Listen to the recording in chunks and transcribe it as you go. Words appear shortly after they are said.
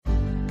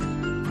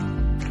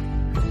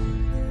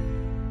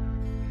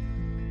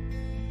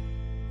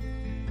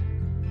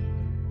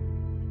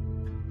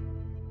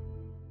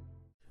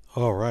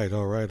All right.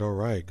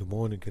 Good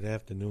morning, good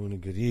afternoon, and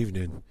good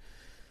evening.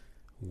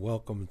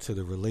 Welcome to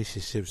the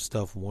Relationship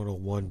Stuff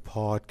 101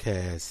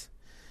 podcast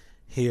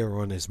here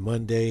on this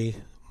Monday,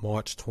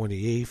 March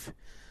 28th,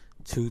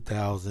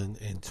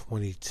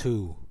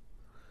 2022.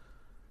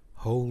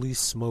 Holy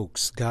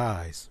smokes,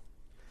 guys.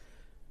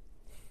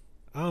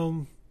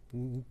 Um,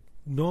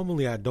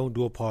 Normally I don't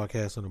do a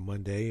podcast on a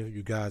Monday. If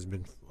you guys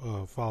been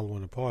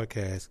following the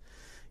podcast,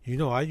 you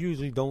know I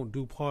usually don't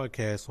do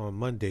podcasts on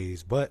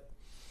Mondays, but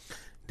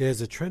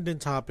there's a trending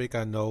topic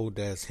I know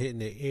that's hitting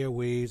the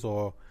airwaves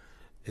or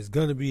is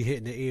going to be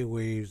hitting the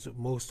airwaves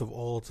most of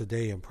all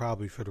today and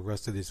probably for the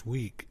rest of this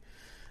week.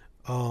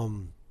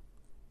 Um,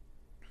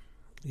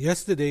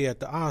 Yesterday at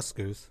the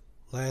Oscars,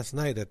 last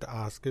night at the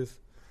Oscars,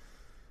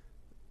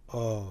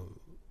 uh,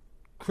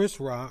 Chris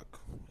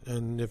Rock,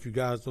 and if you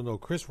guys don't know,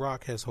 Chris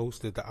Rock has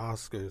hosted the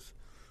Oscars,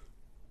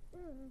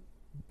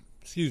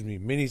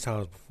 many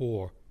times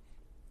before.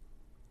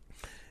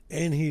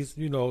 And he's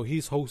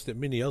hosted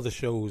many other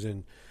shows,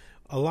 and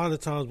a lot of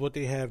times what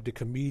they have the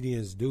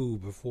comedians do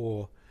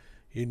before,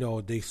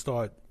 they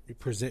start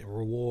presenting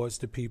rewards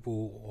to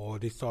people, or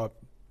they start,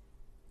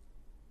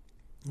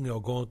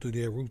 going through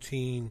their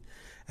routine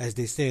as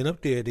they stand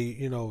up there.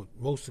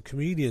 Most of the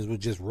comedians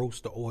would just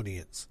roast the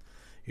audience,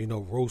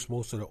 roast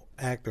most of the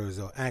actors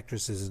or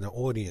actresses in the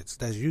audience.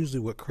 That's usually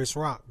what Chris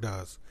Rock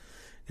does.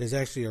 There's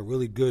actually a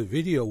really good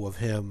video of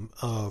him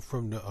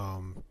from the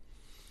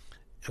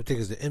I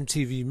think it's the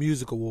MTV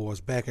Music Awards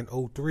back in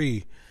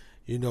 '03,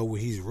 where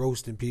he's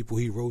roasting people.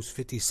 He roasts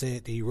 50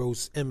 Cent, he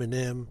roasts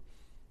Eminem,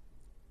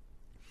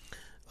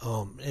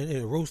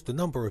 and roasts a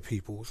number of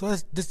people. So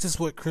this is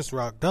what Chris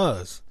Rock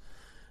does.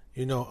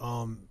 You know,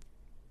 um,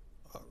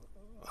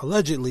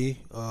 Allegedly,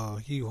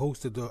 he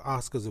hosted the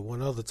Oscars at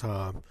one other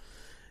time,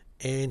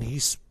 and he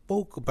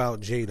spoke about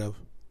Jada.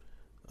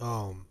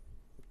 Um,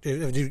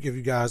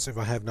 if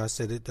I have not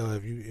said it,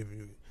 if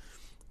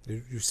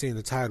you've seen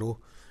the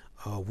title,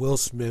 Will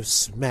Smith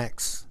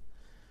smacks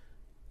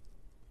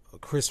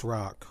Chris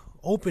Rock.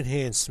 Open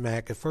hand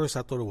smack. At first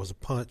I thought it was a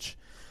punch,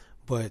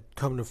 but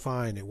come to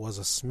find it was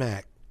a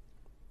smack.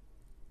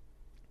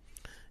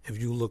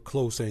 If you look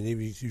closer and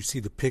if you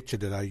see the picture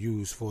that I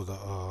used for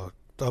the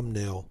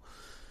thumbnail.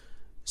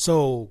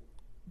 So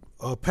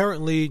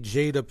apparently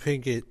Jada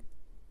Pinkett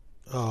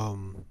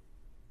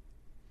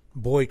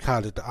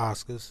boycotted the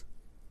Oscars,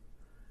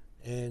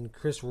 and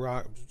Chris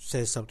Rock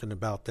said something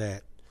about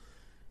that.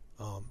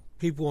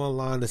 People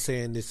online are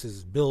saying this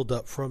is build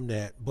up from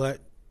that, but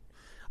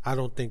I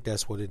don't think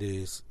that's what it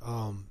is.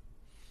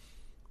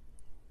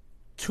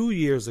 2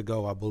 years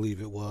ago, I believe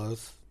it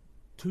was,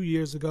 2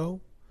 years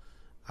ago,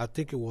 I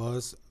think it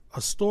was,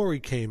 a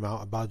story came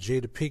out about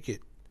Jada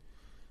Pinkett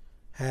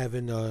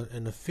having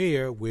an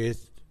affair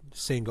with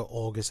singer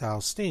August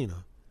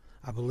Alsina.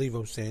 I believe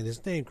I'm saying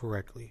his name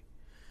correctly.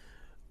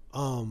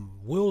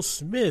 Will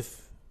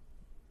Smith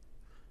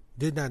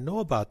did not know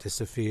about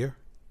this affair.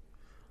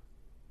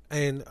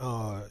 And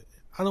I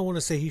don't want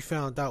to say he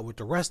found out with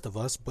the rest of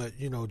us, but,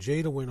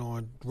 Jada went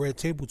on Red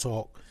Table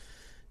Talk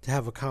to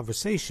have a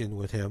conversation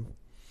with him.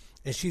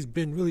 And she's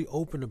been really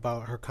open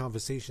about her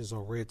conversations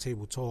on Red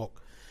Table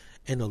Talk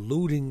and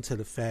alluding to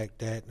the fact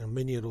that in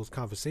many of those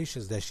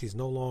conversations that she's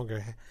no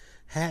longer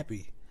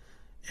happy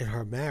in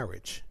her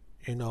marriage,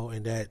 and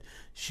that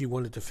she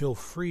wanted to feel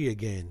free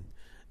again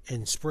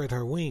and spread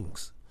her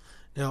wings.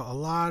 Now, a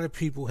lot of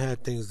people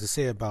had things to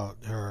say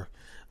about her.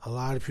 A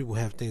lot of people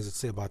have things to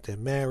say about their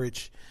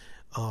marriage,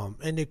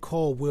 and they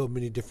call Will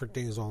many different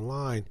things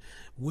online.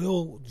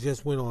 Will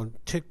just went on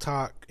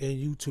TikTok and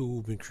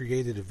YouTube and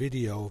created a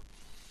video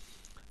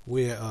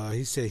where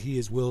he said he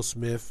is Will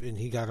Smith, and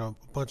he got a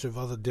bunch of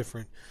other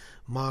different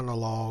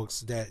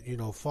monologues that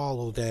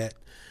follow that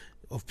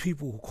of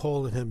people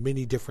calling him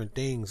many different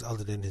things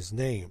other than his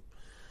name.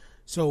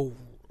 So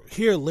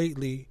here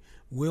lately,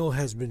 Will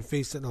has been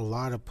facing a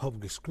lot of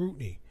public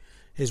scrutiny.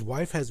 His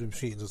wife has been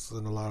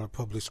facing a lot of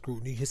public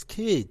scrutiny. His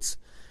kids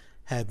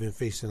have been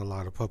facing a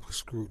lot of public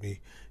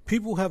scrutiny.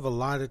 People have a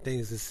lot of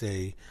things to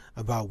say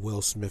about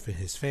Will Smith and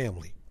his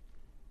family.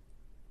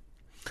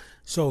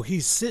 So he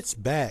sits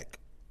back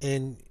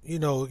and,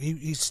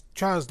 he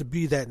tries to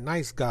be that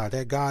nice guy,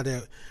 that guy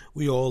that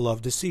we all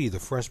love to see, the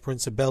Fresh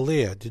Prince of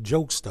Bel-Air, the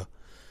jokester,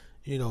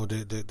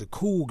 the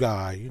cool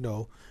guy.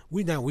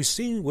 We've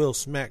seen Will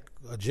smack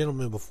a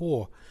gentleman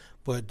before,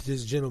 but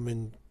this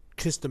gentleman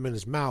kissed him in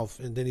his mouth,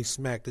 and then he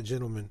smacked the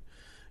gentleman.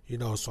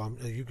 So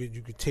you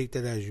could take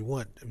that as you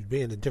want.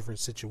 Being a different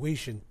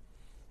situation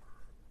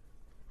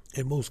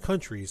in most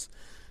countries,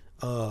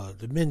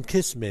 the men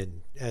kiss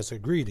men as a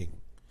greeting.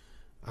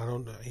 I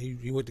don't know.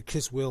 He went to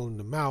kiss Will in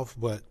the mouth,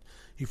 but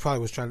he probably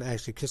was trying to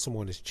actually kiss him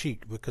on his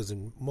cheek, because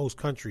in most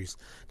countries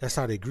that's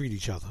how they greet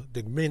each other.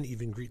 The men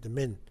even greet the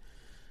men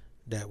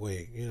that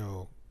way.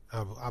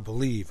 I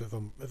believe. If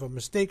I'm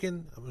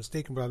mistaken, I'm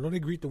mistaken, but I know they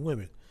greet the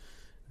women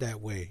that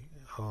way.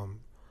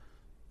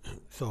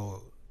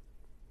 So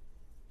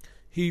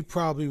he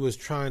probably was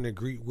trying to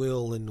greet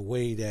Will in the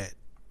way that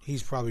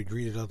he's probably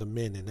greeted other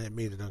men, and that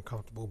made it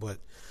uncomfortable, but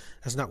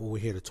that's not what we're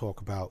here to talk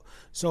about.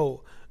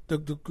 So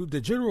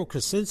the general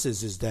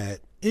consensus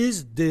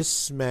is this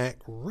smack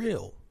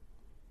real?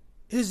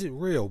 Is it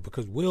real?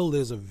 Because Will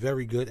is a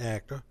very good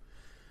actor.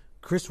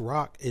 Chris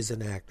Rock is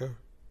an actor.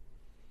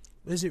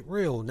 Is it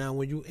real? Now,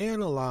 when you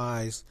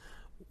analyze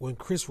when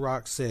Chris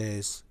Rock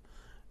says,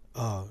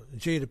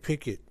 Jada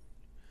Pinkett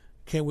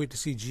can't wait to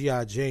see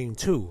G.I. Jane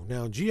 2.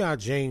 Now, G.I.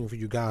 Jane, for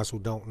you guys who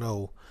don't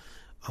know,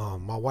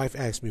 my wife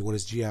asked me, what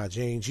is G.I.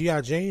 Jane?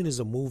 G.I. Jane is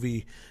a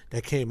movie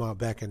that came out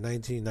back in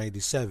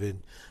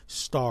 1997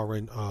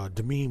 starring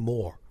Demi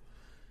Moore.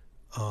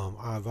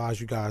 I advise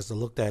you guys to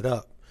look that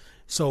up.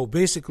 So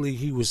basically,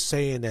 he was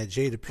saying that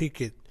Jada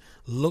Pinkett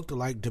looked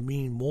like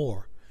Demi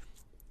Moore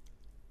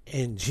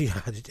in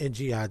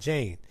G.I.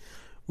 Jane,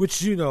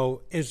 which, you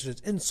know, is an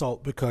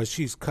insult because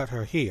she's cut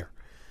her hair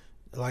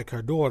like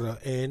her daughter,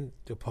 and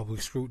the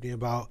public scrutiny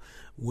about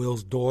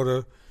Will's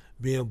daughter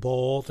being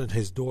bald and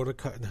his daughter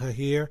cutting her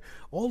hair.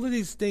 All of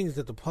these things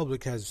that the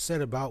public has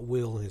said about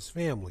Will and his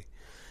family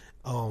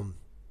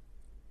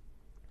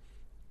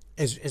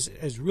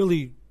has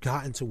really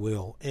gotten to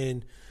Will.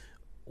 And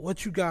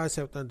what you guys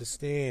have to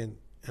understand,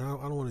 and I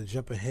don't want to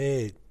jump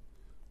ahead,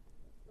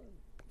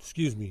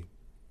 excuse me,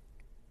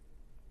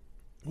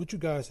 what you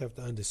guys have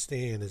to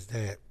understand is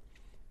that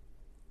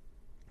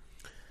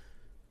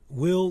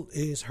Will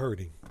is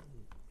hurting.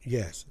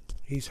 Yes,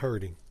 he's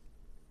hurting.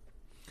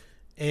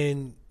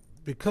 And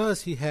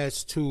because he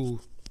has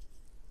to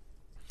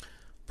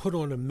put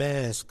on a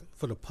mask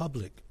for the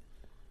public,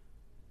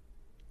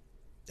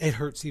 it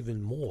hurts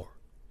even more.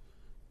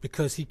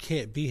 Because he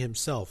can't be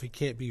himself. He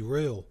can't be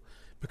real.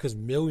 Because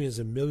millions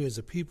and millions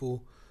of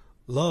people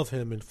love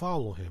him and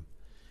follow him.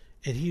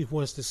 And he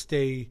wants to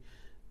stay,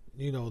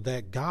 you know,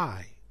 that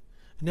guy.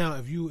 Now,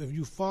 if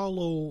you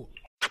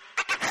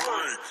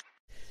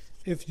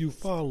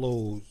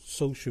follow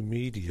social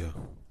media,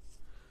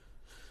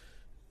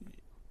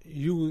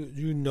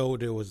 you know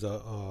there was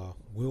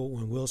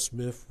when Will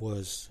Smith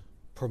was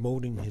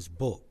promoting his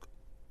book,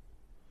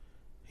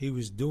 he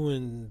was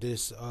doing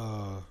this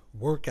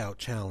workout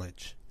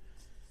challenge,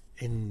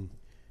 and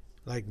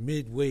like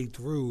midway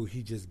through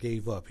he just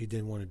gave up. He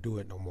didn't want to do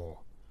it no more.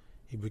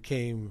 He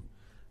became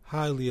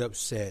highly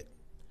upset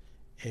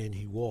and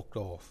he walked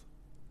off,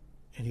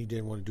 and he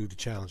didn't want to do the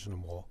challenge no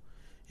more.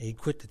 And he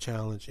quit the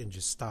challenge and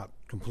just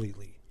stopped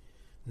completely,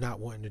 not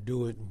wanting to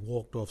do it, and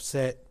walked off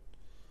set.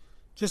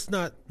 Just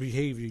not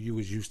behavior you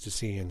was used to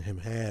seeing him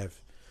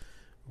have.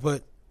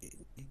 But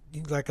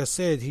like I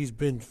said, he's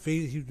been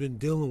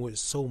dealing with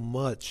so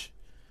much,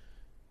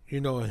 you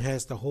know, and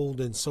has to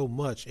hold in so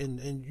much.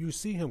 And you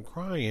see him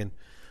crying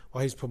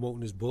while he's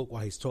promoting his book,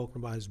 while he's talking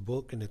about his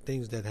book and the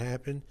things that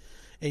happen.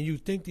 And you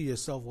think to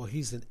yourself, well,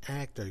 he's an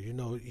actor. You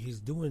know, he's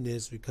doing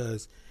this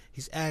because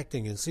he's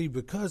acting. And see,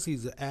 because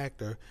he's an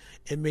actor,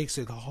 it makes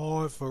it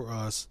hard for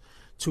us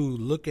to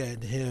look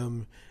at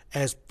him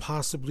as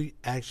possibly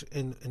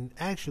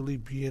actually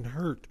being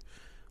hurt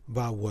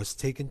by what's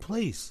taking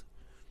place.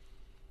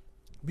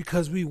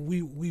 Because we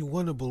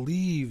want to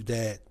believe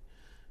that,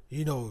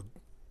 you know,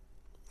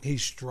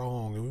 he's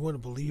strong, and we want to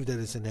believe that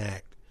it's an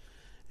act.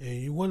 And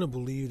you want to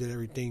believe that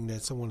everything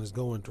that someone is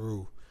going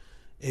through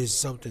is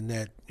something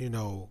that, you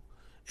know,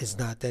 is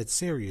not that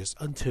serious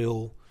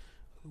until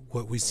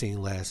what we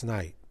seen last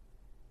night.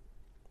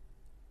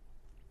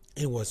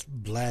 It was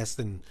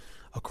blasting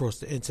across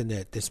the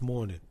internet this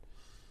morning.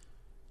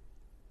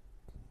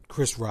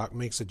 Chris Rock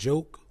makes a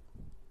joke.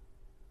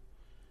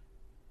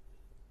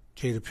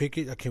 Jada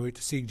Pinkett, I can't wait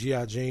to see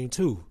G.I. Jane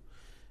 2.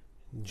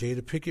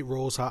 Jada Pinkett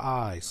rolls her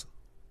eyes.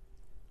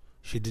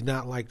 She did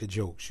not like the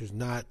joke. She was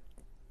not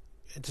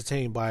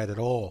entertained by it at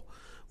all.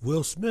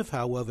 Will Smith,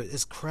 however,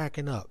 is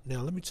cracking up.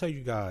 Now, let me tell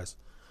you guys,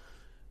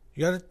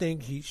 you got to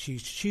think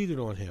she's cheated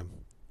on him.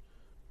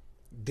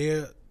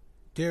 They're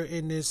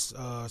in this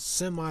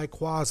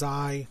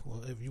semi-quasi,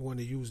 well, if you want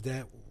to use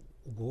that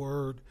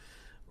word,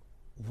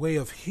 way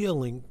of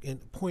healing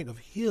and point of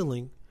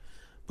healing,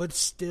 but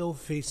still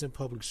facing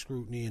public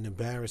scrutiny and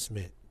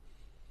embarrassment,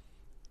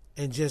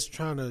 and just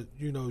trying to,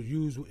 you know,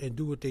 use and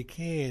do what they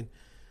can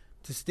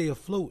to stay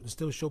afloat and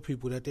still show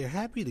people that they're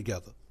happy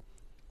together.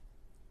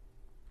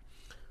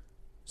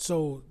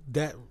 So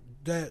that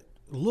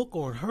look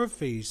on her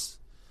face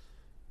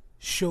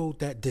showed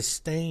that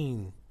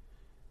disdain.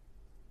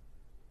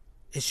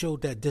 It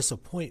showed that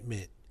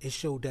disappointment. It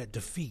showed that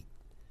defeat.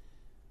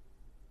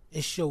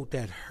 It showed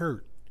that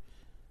hurt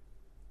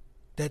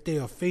that they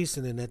are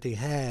facing and that they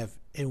have.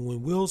 And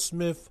when Will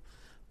Smith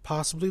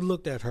possibly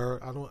looked at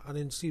her, I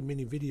didn't see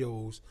many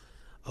videos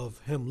of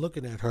him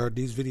looking at her.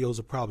 These videos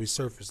will probably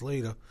surface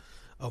later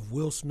of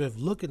Will Smith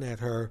looking at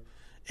her,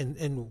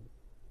 and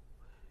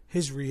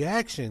his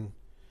reaction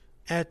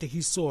after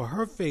he saw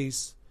her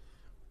face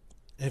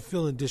and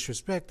feeling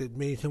disrespected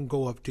made him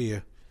go up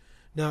there.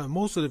 Now, in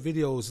most of the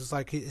videos, it's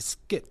like it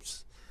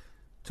skips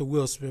to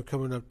Will Smith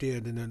coming up there,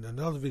 and then in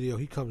another video,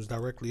 he comes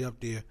directly up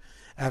there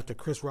after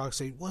Chris Rock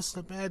says, "What's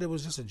the matter? It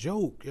was just a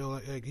joke." You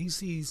know, like he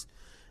sees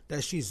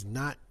that she's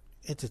not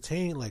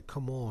entertained. Like,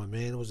 come on,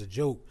 man, it was a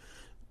joke.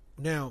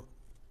 Now,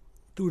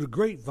 through the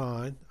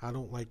grapevine, I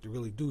don't like to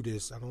really do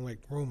this. I don't like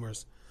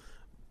rumors,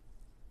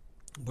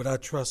 but I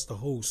trust the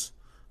host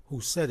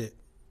who said it.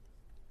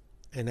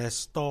 And that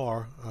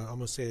Star, I'm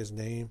gonna say his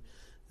name.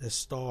 That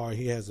Star,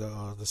 he has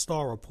the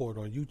Star Report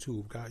on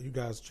YouTube. You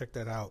guys check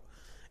that out.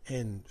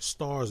 And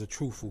Star is a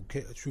truthful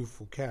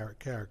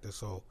character.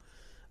 So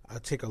I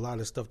take a lot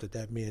of stuff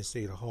that man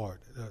say to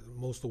heart.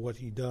 Most of what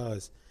he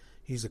does,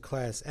 he's a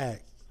class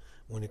act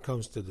when it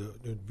comes to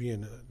the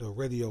being the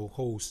radio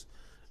host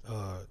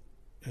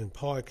and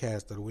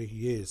podcaster the way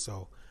he is.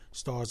 So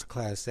Star's a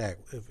class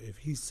act. If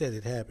he said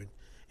it happened,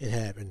 it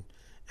happened.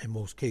 In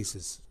most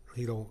cases,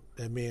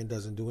 that man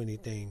doesn't do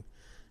anything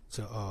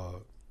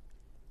to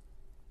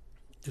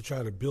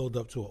try to build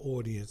up to an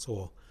audience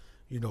or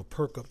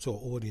perk up to an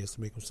audience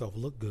to make himself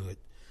look good.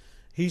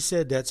 He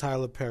said that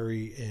Tyler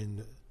Perry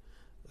and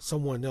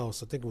someone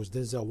else, I think it was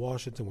Denzel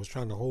Washington, was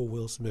trying to hold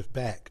Will Smith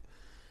back.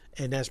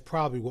 And that's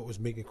probably what was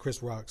making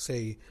Chris Rock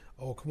say,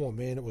 oh, come on,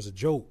 man, it was a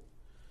joke.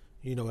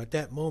 At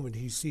that moment,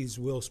 he sees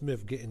Will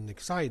Smith getting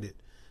excited.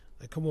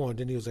 Like, come on.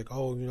 Then he was like,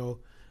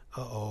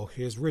 oh,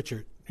 here's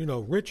Richard.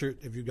 Richard,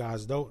 if you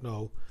guys don't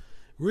know,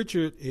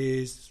 Richard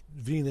is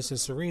Venus and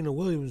Serena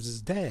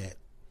Williams' dad.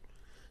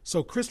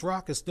 So Chris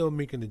Rock is still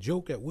making a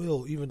joke at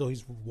Will, even though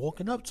he's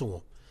walking up to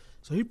him.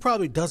 So he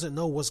probably doesn't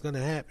know what's going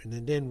to happen.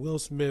 And then Will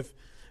Smith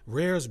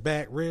rears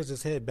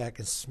his head back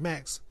and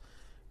smacks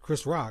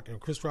Chris Rock. And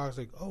Chris Rock's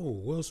like, oh,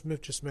 Will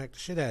Smith just smacked the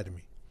shit out of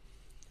me.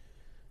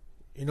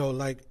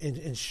 Like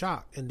in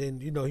shock. And then,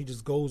 he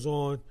just goes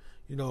on,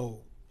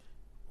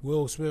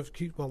 Will Smith,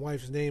 keep my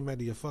wife's name out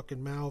of your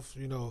fucking mouth,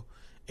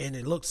 and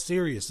it looks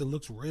serious. It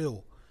looks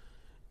real.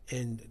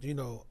 And,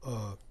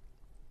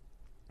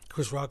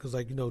 Chris Rock is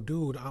like,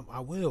 dude, I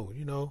will,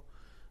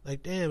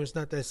 like, damn, it's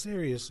not that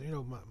serious.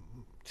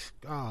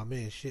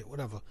 Man, shit,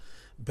 whatever.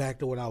 Back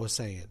to what I was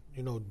saying,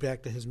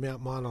 back to his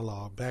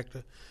monologue, back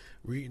to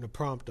reading the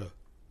prompter.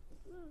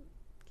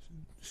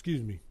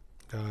 Excuse me,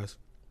 guys.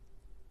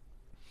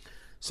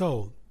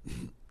 So,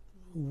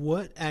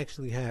 what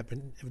actually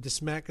happened, if the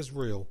smack is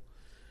real,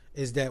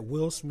 is that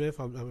Will Smith,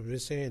 I've been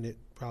saying it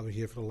probably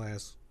here for the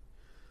last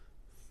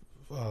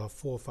 4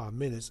 or 5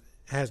 minutes,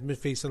 has been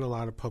facing a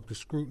lot of public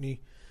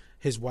scrutiny.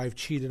 His wife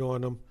cheated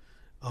on him.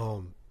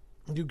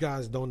 You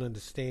guys don't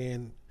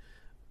understand.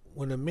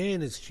 When a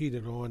man is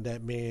cheated on,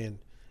 that man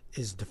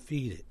is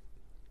defeated.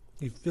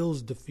 He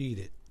feels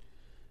defeated.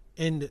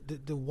 And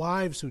the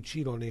wives who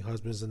cheat on their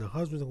husbands and the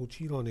husbands who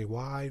cheat on their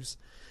wives,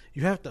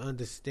 you have to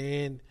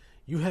understand.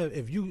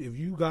 If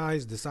you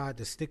guys decide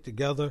to stick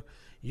together,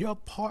 your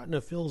partner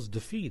feels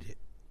defeated.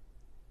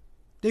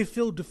 They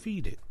feel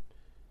defeated.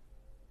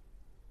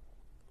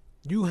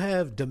 You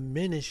have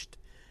diminished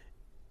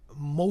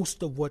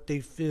most of what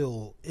they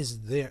feel is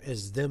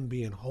them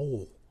being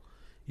whole.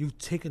 You've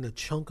taken a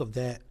chunk of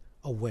that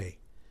away.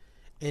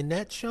 And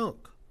that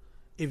chunk,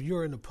 if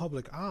you're in the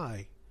public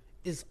eye,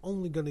 is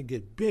only going to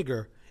get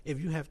bigger if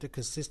you have to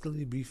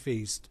consistently be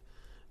faced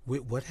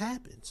with what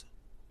happens.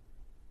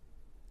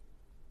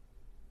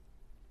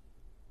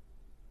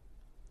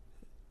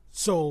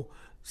 So,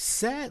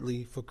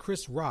 sadly for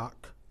Chris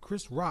Rock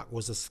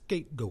was a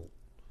scapegoat.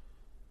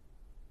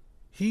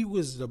 He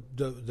was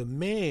the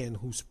man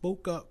who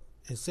spoke up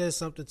and said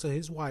something to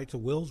his wife, to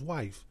Will's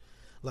wife,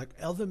 like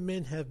other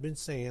men have been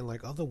saying,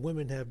 like other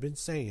women have been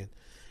saying.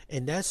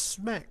 And that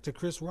smack to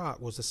Chris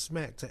Rock was a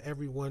smack to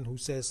everyone who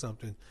says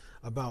something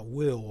about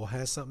Will or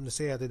has something to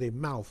say out of their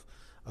mouth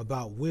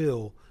about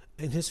Will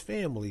and his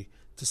family,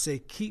 to say,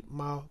 keep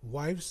my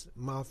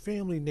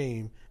family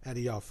name out of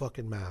y'all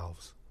fucking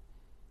mouths.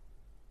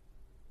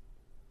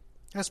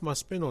 That's my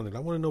spin on it. I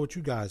want to know what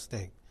you guys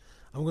think.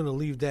 I'm going to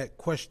leave that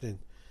question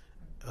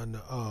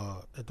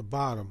at the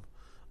bottom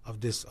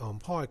of this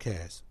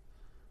podcast.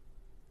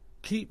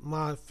 Keep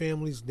my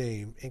family's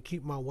name and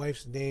keep my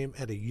wife's name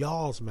out of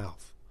y'all's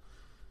mouth.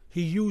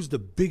 He used the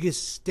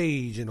biggest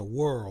stage in the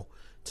world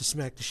to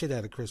smack the shit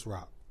out of Chris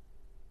Rock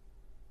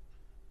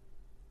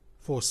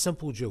for a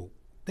simple joke.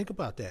 Think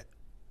about that.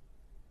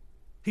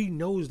 He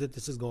knows that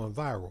this is going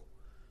viral.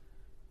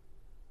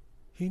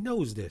 He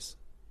knows this.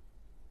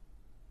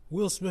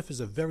 Will Smith is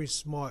a very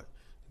smart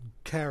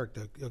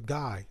character, a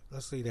guy.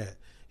 Let's say that.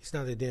 He's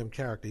not a damn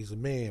character. He's a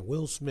man.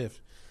 Will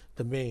Smith,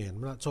 the man.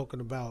 I'm not talking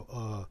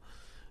about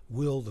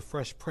Will the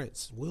Fresh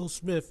Prince. Will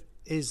Smith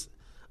is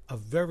a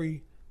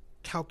very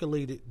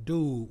calculated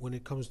dude when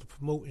it comes to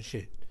promoting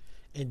shit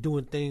and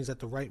doing things at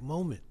the right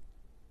moment.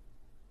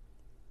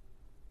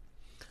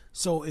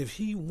 So if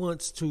he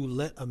wants to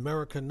let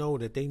America know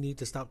that they need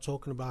to stop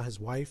talking about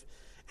his wife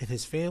and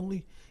his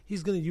family,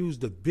 he's going to use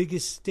the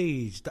biggest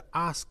stage, the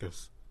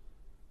Oscars,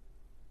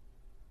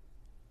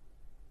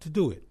 to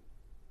do it.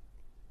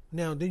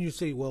 Now, then you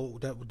say, well,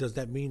 does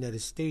that mean that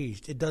it's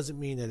staged? It doesn't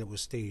mean that it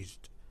was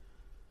staged.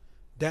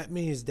 That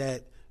means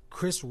that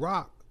Chris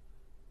Rock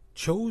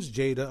chose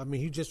Jada. I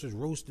mean, he just was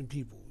roasting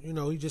people.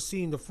 He just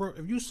seen the front.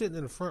 If you're sitting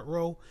in the front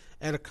row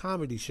at a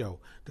comedy show,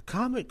 the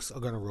comics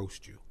are going to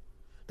roast you.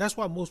 That's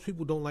why most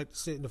people don't like to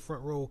sit in the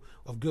front row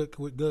with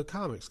good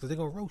comics, because they're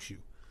going to roast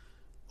you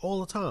all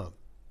the time.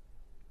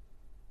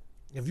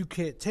 If you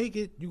can't take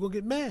it, you're going to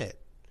get mad.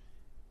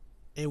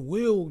 And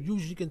Will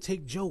usually can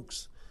take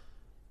jokes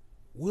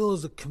Will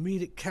is a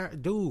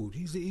comedic dude.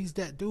 He's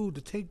that dude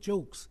to take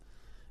jokes.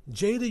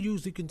 Jada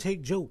usually can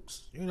take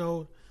jokes,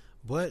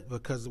 but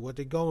because of what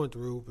they're going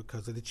through,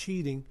 because of the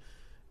cheating,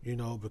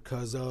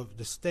 because of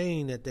the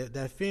stain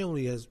that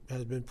family has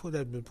been put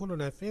on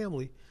that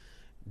family,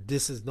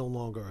 this is no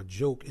longer a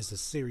joke. It's a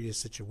serious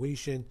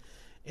situation,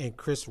 and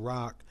Chris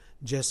Rock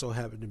just so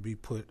happened to be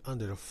put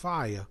under the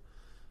fire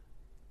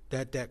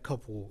that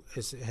couple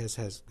has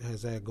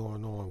that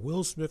going on.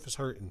 Will Smith is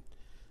hurting,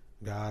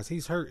 guys.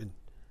 He's hurting.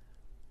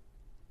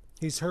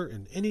 He's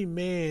hurting. Any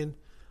man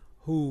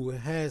who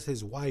has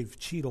his wife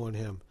cheat on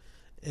him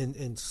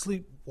and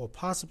sleep or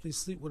possibly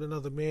sleep with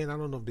another man, I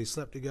don't know if they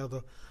slept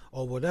together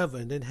or whatever,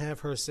 and then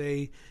have her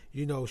say,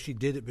 she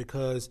did it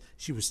because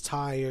she was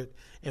tired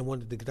and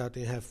wanted to get out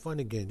there and have fun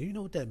again. Do you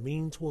know what that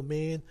means to a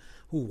man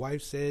whose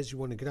wife says you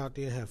want to get out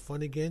there and have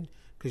fun again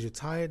because you're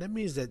tired? That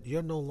means that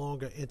you're no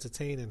longer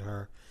entertaining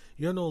her.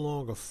 You're no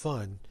longer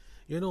fun.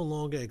 You're no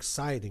longer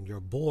exciting. You're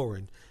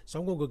boring. So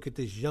I'm going to go get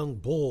this young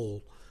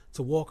bull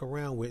to walk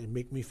around with and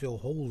make me feel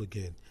whole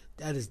again.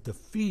 That is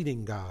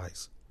defeating,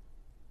 guys.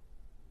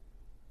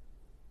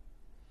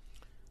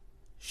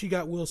 She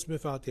got Will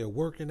Smith out there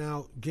working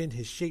out, getting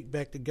his shape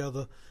back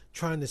together,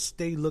 trying to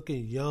stay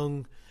looking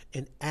young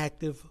and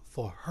active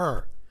for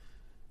her.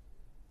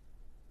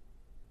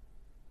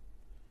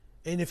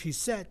 And if he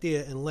sat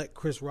there and let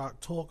Chris Rock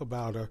talk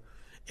about her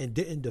and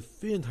didn't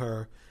defend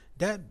her,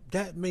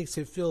 that makes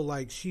it feel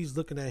like she's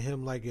looking at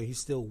him like he's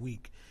still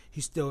weak.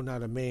 He's still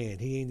not a man.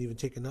 He ain't even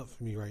taking up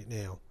for me right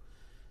now.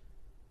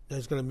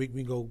 That's going to make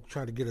me go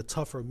try to get a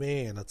tougher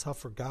man, a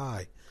tougher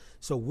guy.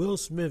 So Will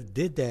Smith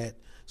did that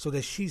so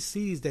that she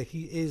sees that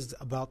he is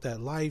about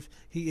that life.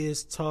 He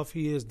is tough.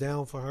 He is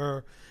down for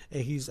her.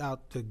 And he's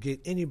out to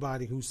get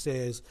anybody who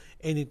says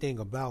anything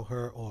about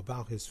her or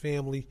about his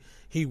family.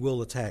 He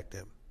will attack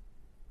them.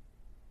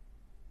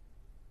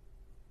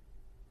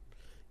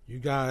 You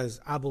guys,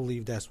 I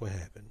believe that's what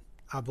happened.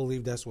 I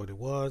believe that's what it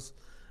was.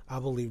 I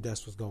believe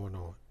that's what's going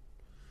on.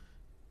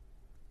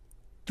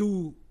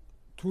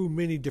 Through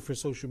many different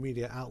social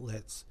media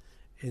outlets,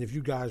 and if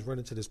you guys run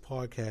into this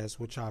podcast,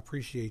 which I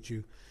appreciate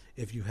you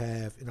if you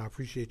have, and I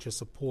appreciate your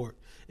support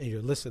and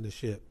your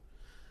listenership.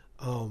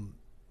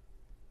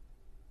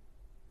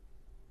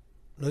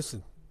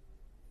 Listen,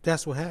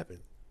 that's what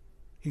happened.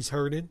 He's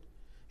hurting.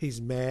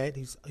 He's mad.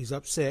 He's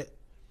upset.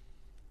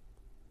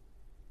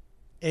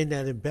 And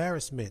that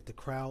embarrassment, the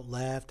crowd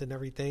laughed and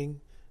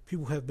everything.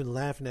 People have been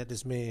laughing at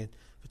this man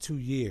for 2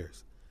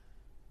 years.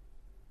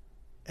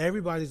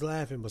 Everybody's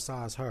laughing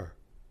besides her.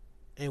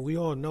 And we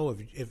all know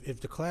if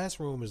the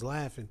classroom is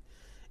laughing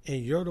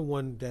and you're the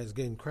one that's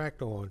getting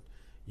cracked on,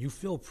 you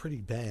feel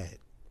pretty bad.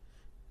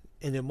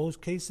 And in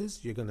most cases,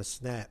 you're going to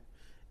snap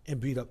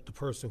and beat up the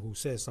person who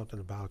says something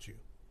about you,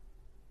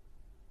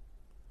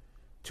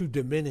 to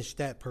diminish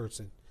that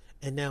person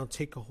and now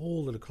take a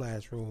hold of the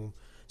classroom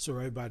so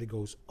everybody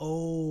goes,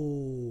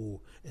 oh,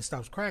 and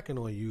stops cracking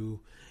on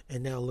you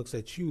and now looks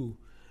at you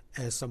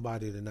as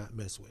somebody to not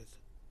mess with.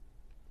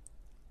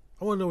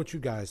 I want to know what you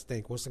guys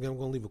think. Once again, I'm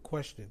going to leave a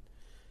question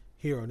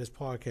here on this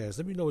podcast.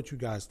 Let me know what you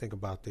guys think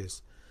about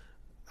this.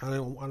 I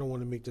don't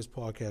want to make this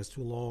podcast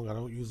too long. I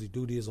don't usually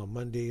do these on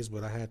Mondays,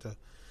 but I had to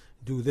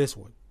do this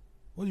one.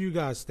 What do you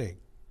guys think?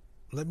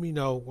 Let me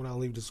know when I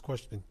leave this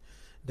question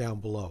down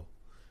below.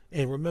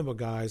 And remember,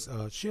 guys,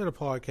 share the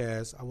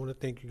podcast. I want to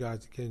thank you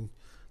guys again,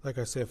 like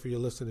I said, for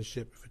your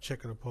listenership, for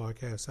checking the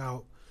podcast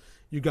out.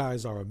 You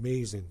guys are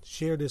amazing.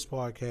 Share this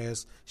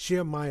podcast.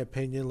 Share my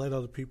opinion. Let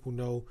other people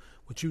know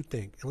what you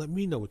think. And let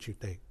me know what you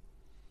think.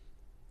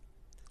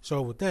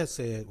 So with that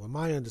said, with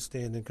my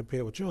understanding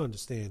compared with your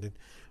understanding,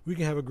 we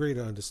can have a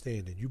greater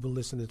understanding. You've been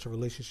listening to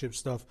Relationship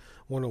Stuff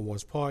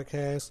 101's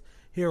podcast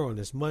here on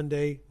this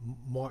Monday,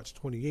 March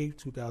 28th,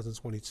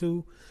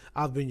 2022.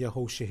 I've been your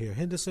host, Shahir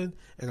Henderson,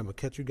 and I'm going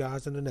to catch you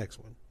guys in the next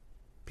one.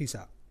 Peace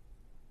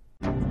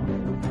out.